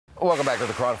Welcome back to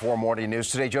the Quadruple 4 Morning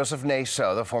News. Today, Joseph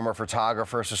Naso, the former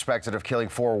photographer suspected of killing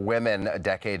 4 women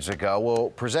decades ago, will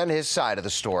present his side of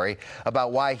the story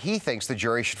about why he thinks the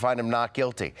jury should find him not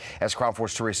guilty. As Crown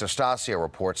 4's Teresa Stasio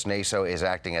reports, Naso is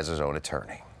acting as his own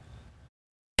attorney.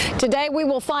 Today, we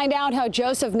will find out how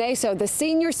Joseph Naso, the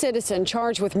senior citizen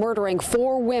charged with murdering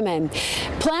 4 women,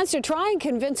 plans to try and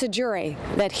convince a jury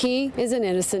that he is an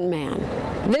innocent man.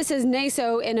 This is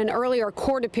Naso in an earlier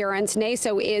court appearance.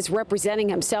 Naso is representing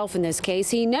himself in this case.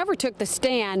 He never took the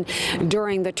stand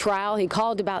during the trial. He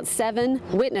called about 7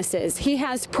 witnesses. He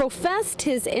has professed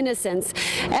his innocence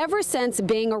ever since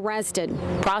being arrested.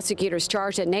 Prosecutors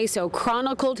charged that Naso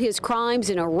chronicled his crimes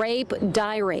in a rape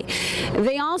diary.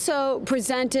 They also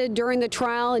presented during the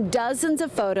trial dozens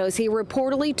of photos he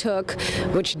reportedly took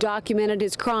which documented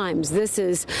his crimes. This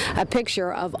is a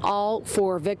picture of all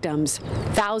 4 victims.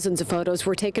 Thousands of photos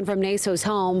were taken from Naso's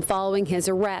home following his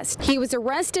arrest. He was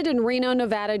arrested in Reno,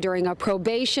 Nevada during a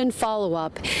probation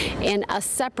follow-up in a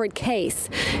separate case.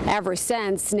 Ever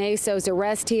since Naso's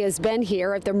arrest, he has been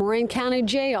here at the Marin County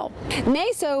Jail.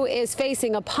 Naso is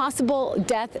facing a possible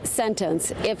death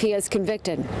sentence if he is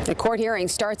convicted. The court hearing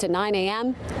starts at 9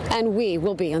 a.m. and we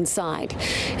will be inside.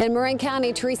 In Marin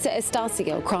County, Teresa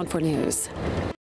Stasio, Crown 4 News.